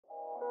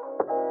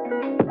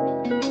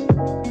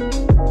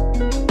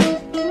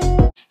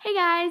Hey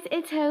guys,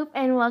 it's Hope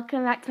and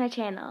welcome back to my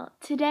channel.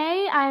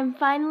 Today I'm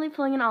finally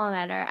pulling an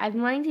all-nighter. I've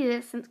been wanting to do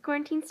this since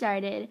quarantine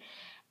started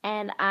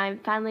and I'm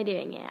finally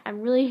doing it. I'm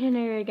really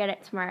gonna regret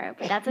it tomorrow,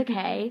 but that's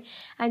okay.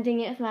 I'm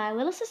doing it with my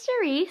little sister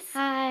Reese.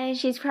 Hi.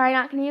 She's probably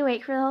not gonna be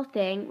awake for the whole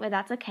thing, but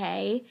that's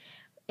okay.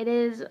 It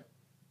is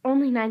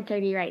only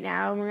 9:30 right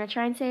now and we're gonna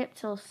try and stay up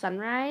till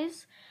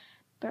sunrise.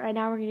 But right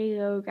now we're gonna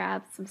go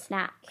grab some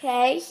snacks.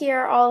 Okay, here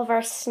are all of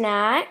our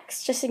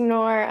snacks. Just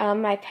ignore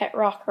my pet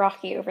rock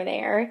Rocky over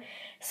there.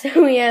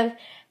 So we have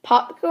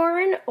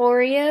popcorn,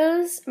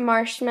 Oreos,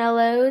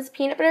 marshmallows,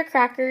 peanut butter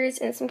crackers,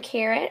 and some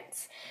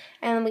carrots.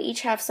 And we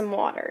each have some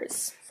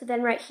waters. So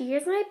then right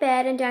here's my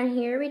bed, and down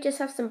here we just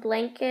have some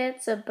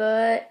blankets, a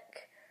book.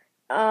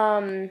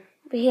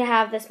 We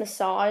have this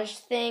massage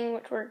thing,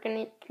 which we're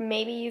gonna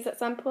maybe use at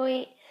some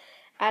point.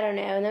 I don't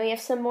know. And then we have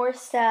some more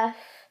stuff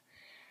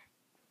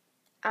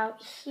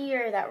out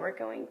here that we're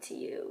going to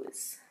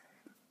use.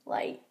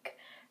 Like,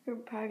 we're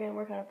probably gonna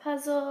work on a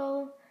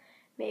puzzle,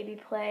 maybe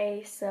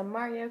play some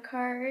Mario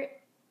Kart,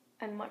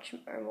 and watch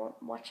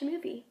a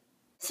movie.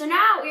 So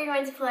now we're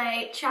going to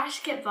play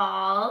Trash Get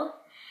Ball.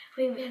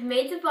 We have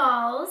made the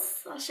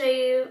balls. I'll show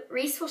you,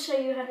 Reese will show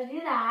you how to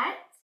do that.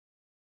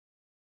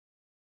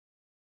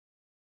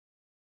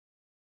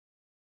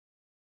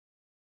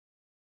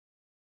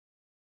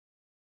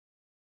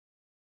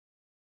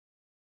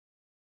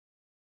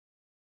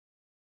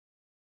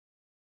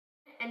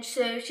 And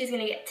so she's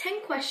gonna get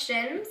 10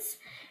 questions,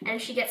 and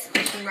if she gets the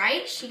question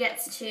right, she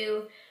gets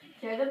to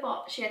throw the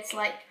ball, she gets to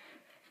like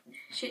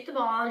shoot the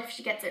ball, and if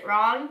she gets it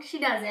wrong, she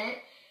doesn't.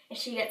 If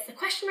she gets the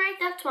question right,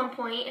 that's 1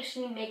 point. If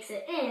she makes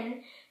it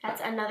in, that's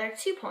another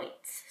 2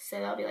 points. So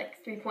that'll be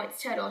like 3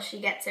 points total if she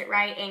gets it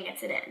right and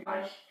gets it in.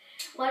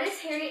 What is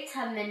Harriet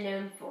Tubman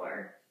known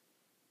for?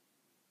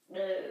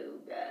 Oh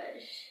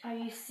gosh. Are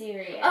you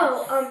serious?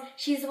 Oh,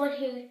 she's the one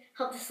who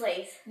helped the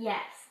slaves.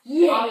 Yes.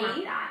 Yay! I'll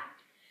have that.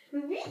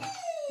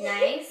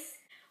 Nice.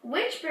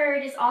 Which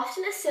bird is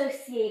often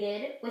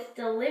associated with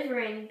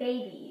delivering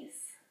babies?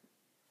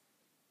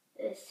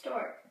 The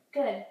stork.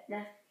 Good.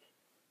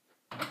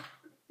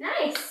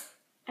 Nice.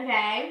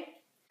 Okay.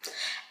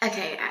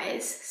 Okay,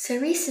 guys. So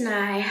Reese and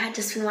I had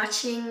just been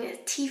watching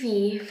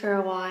TV for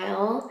a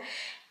while,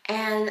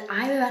 and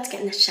I'm about to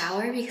get in the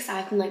shower because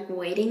I've been like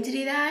waiting to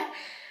do that.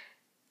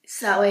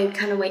 So that way it would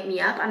kind of wake me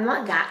up. I'm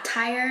not that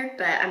tired,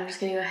 but I'm just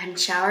gonna go ahead and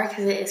shower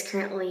because it is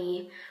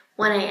currently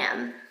 1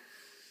 a.m.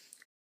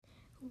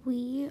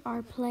 We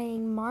are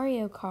playing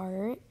Mario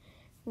Kart.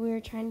 We're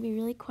trying to be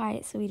really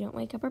quiet so we don't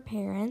wake up our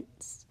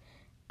parents.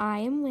 I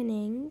am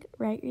winning,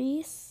 right,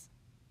 Reese?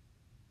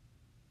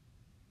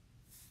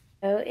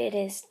 So it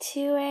is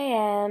 2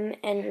 a.m.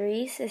 and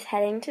Reese is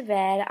heading to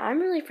bed. I'm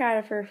really proud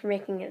of her for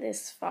making it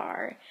this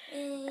far.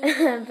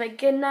 But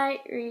good night,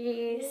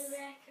 Reese.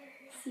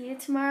 See you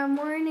tomorrow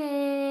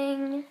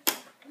morning.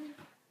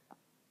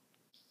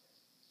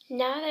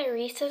 Now that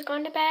Reese has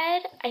gone to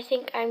bed, I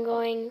think I'm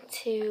going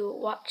to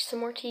watch some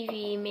more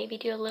TV, maybe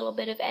do a little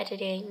bit of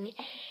editing,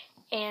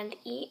 and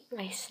eat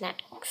my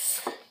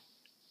snacks.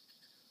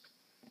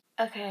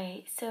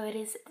 Okay, so it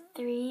is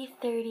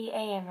 3:30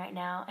 a.m. right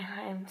now, and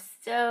I'm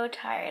so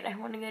tired. I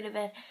want to go to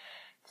bed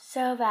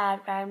so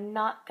bad, but I'm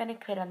not going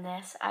to quit on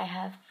this. I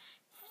have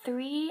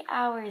 3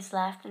 hours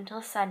left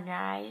until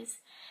sunrise,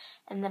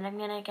 and then I'm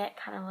going to get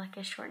kind of like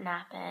a short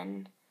nap,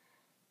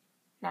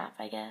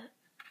 I guess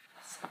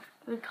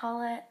we would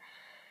call it.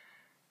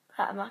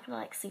 But I'm not going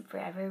to like sleep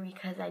forever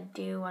because I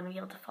do want to be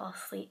able to fall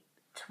asleep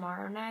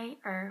tomorrow night,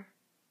 or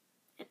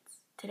it's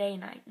today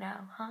night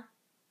now, huh?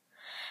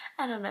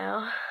 I don't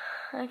know.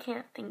 I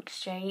can't think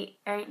straight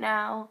right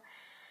now.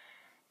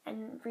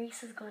 And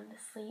Reese is going to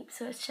sleep,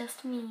 so it's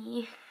just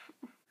me.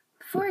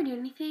 Before I do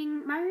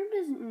anything, my room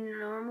isn't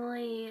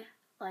normally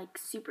like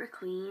super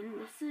clean.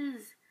 This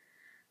is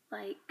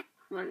like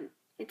when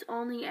it's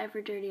only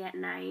ever dirty at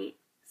night,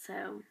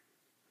 so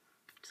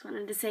just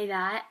wanted to say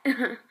that.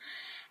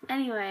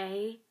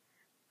 Anyway,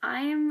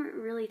 I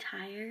am really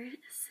tired,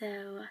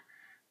 so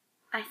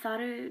I thought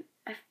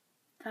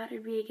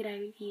it'd be a good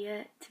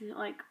idea to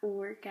like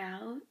work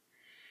out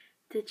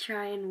to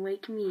try and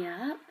wake me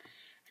up.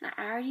 And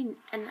I haven't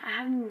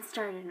even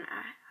started, and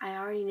I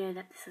already know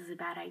that this is a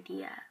bad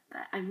idea,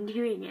 but I'm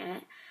doing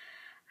it.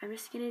 I'm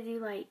just gonna do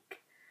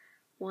like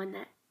one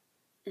that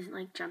isn't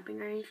like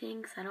jumping or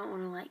anything, because I don't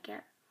want to like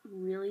get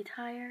really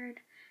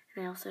tired,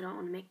 and I also don't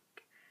want to make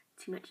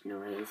too much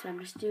noise. So I'm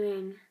just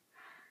doing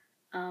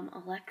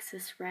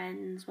Alexis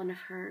Wren's one of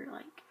her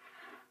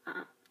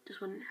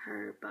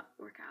butt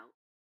workout.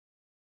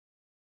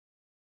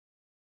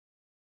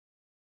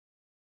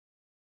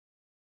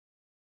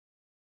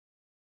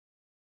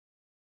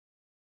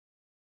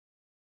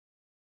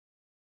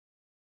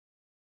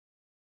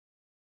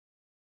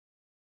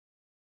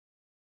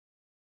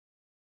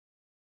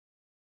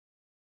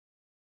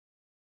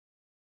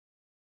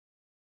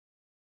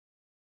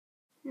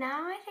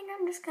 Now I think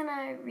I'm just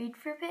gonna read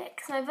for a bit,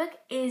 because my book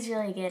is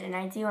really good and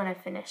I do want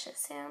to finish it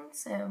soon,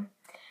 so I'm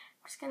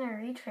just gonna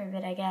read for a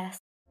bit, I guess.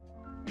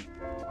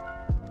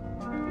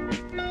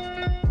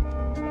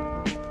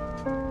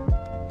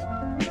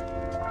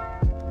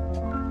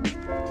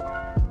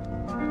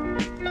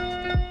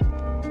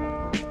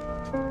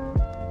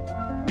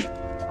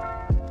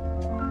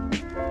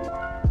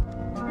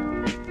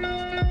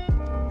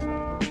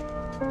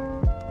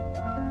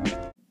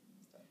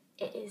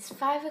 It's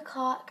 5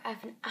 o'clock. I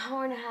have an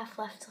hour and a half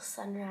left till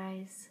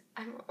sunrise.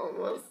 I'm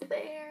almost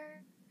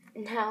there.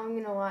 Now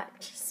I'm gonna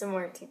watch some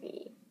more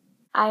TV.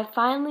 I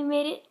finally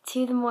made it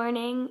to the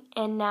morning,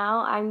 and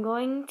now I'm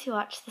going to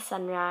watch the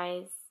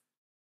sunrise.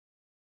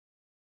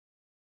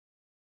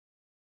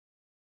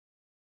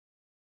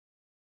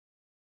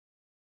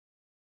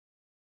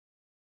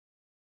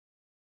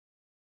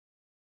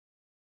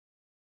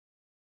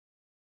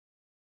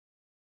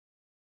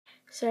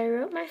 So I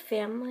wrote my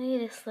family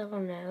this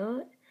little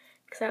note,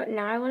 because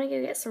now I want to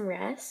go get some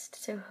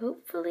rest, so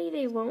hopefully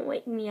they won't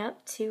wake me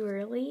up too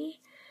early,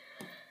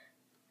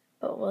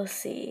 but we'll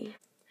see.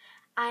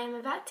 I am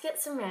about to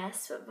get some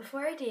rest, but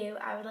before I do,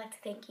 I would like to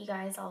thank you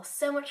guys all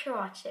so much for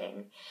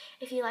watching.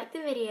 If you liked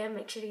the video,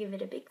 make sure to give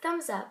it a big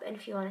thumbs up, and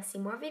if you want to see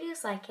more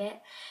videos like it,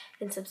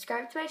 then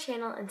subscribe to my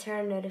channel and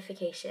turn on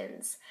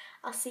notifications.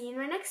 I'll see you in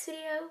my next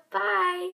video. Bye!